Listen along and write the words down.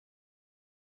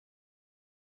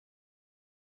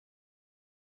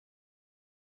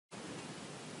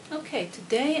Okay,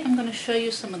 today I'm going to show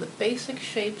you some of the basic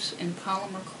shapes in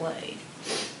polymer clay.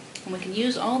 And we can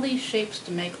use all these shapes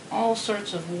to make all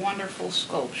sorts of wonderful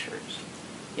sculptures.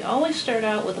 You always start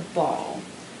out with a ball.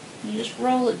 You just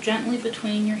roll it gently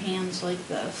between your hands like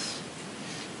this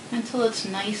until it's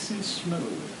nice and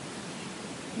smooth.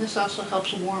 This also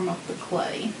helps warm up the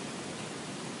clay.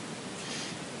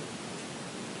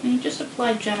 And you just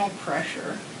apply gentle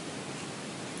pressure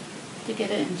to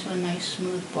get it into a nice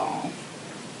smooth ball.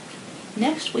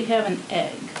 Next we have an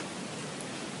egg.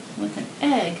 With an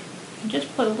egg, you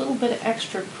just put a little bit of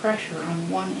extra pressure on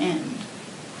one end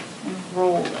and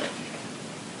roll it.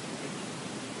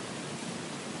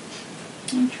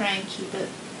 And try and keep it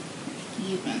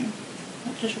even.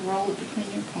 Just roll it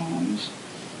between your palms.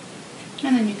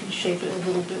 And then you can shape it a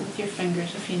little bit with your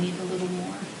fingers if you need a little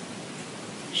more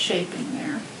shaping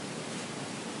there.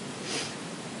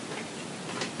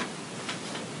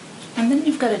 And then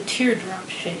you've got a teardrop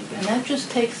shape, and that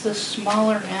just takes the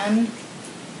smaller end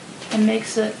and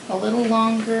makes it a little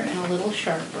longer and a little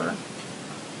sharper.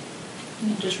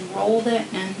 You just roll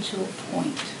that end to a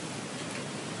point.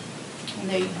 And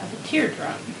there you have a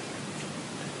teardrop.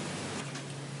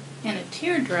 And a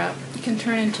teardrop can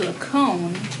turn into a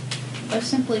cone by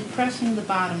simply pressing the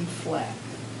bottom flat.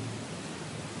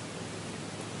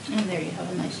 And there you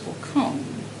have a nice little cone.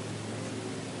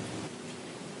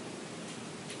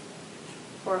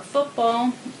 For a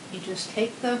football, you just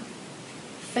take the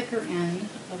thicker end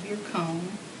of your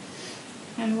cone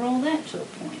and roll that to a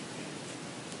point.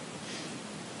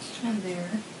 And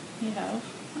there you have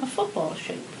a football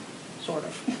shape, sort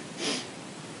of.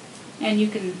 And you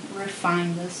can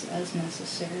refine this as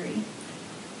necessary.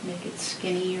 Make it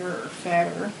skinnier or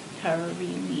fatter, however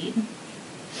you need.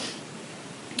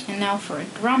 And now for a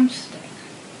drumstick.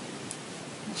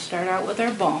 We'll start out with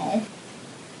our ball.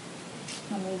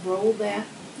 And we'll roll that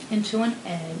into an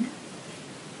egg.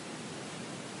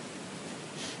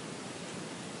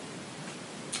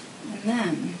 And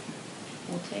then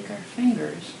we'll take our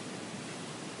fingers,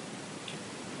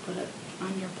 put it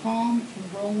on your palm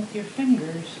and roll with your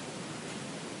fingers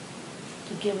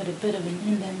to give it a bit of an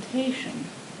indentation.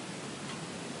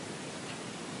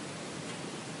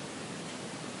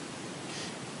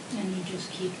 And you just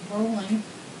keep rolling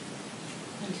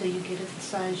until you get it the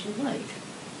size you like.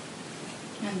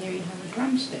 And there you have a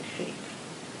drumstick shape.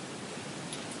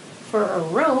 For a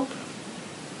rope,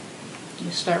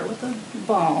 you start with a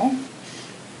ball,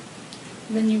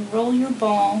 then you roll your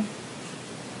ball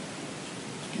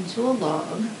into a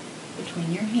log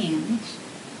between your hands,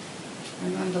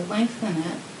 and then to lengthen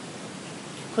it,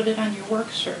 put it on your work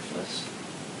surface,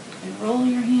 and roll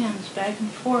your hands back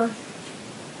and forth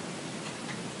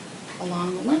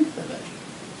along the length of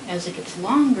it. As it gets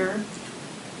longer,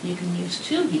 you can use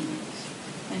two hands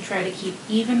and try to keep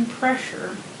even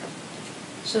pressure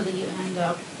so that you end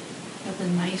up with a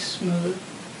nice smooth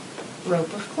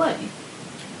rope of clay.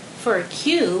 For a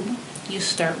cube, you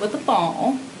start with a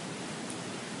ball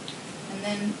and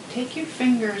then take your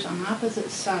fingers on opposite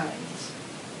sides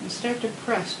and start to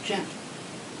press gently.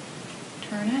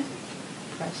 Turn it,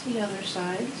 press the other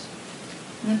sides,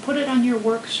 and then put it on your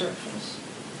work surface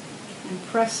and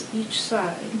press each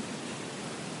side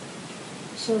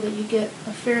so that you get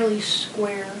a fairly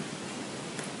square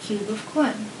cube of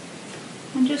clay.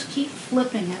 And just keep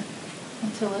flipping it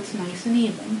until it's nice and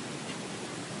even.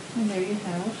 And there you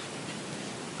have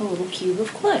a little cube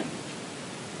of clay.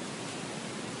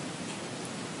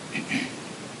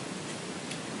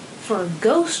 For a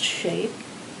ghost shape,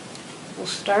 we'll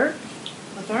start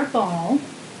with our ball,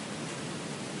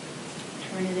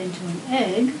 turn it into an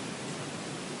egg,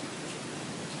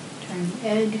 turn the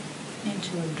egg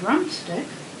into a drumstick,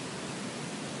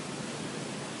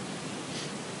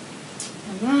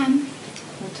 and then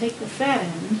we'll take the fat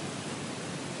end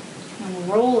and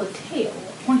we'll roll a tail,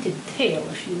 a pointed tail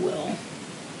if you will.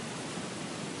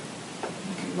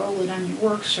 You can roll it on your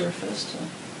work surface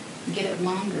to get it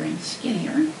longer and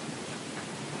skinnier.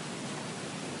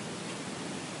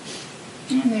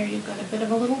 And there you've got a bit of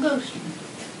a little ghost one.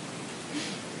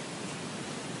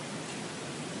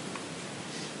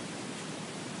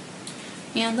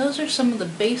 And those are some of the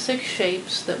basic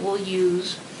shapes that we'll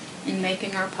use in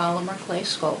making our polymer clay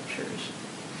sculptures.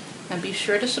 Now be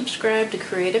sure to subscribe to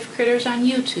Creative Critters on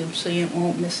YouTube so you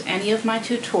won't miss any of my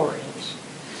tutorials.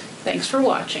 Thanks for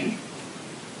watching.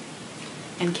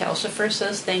 And Calcifer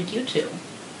says thank you too.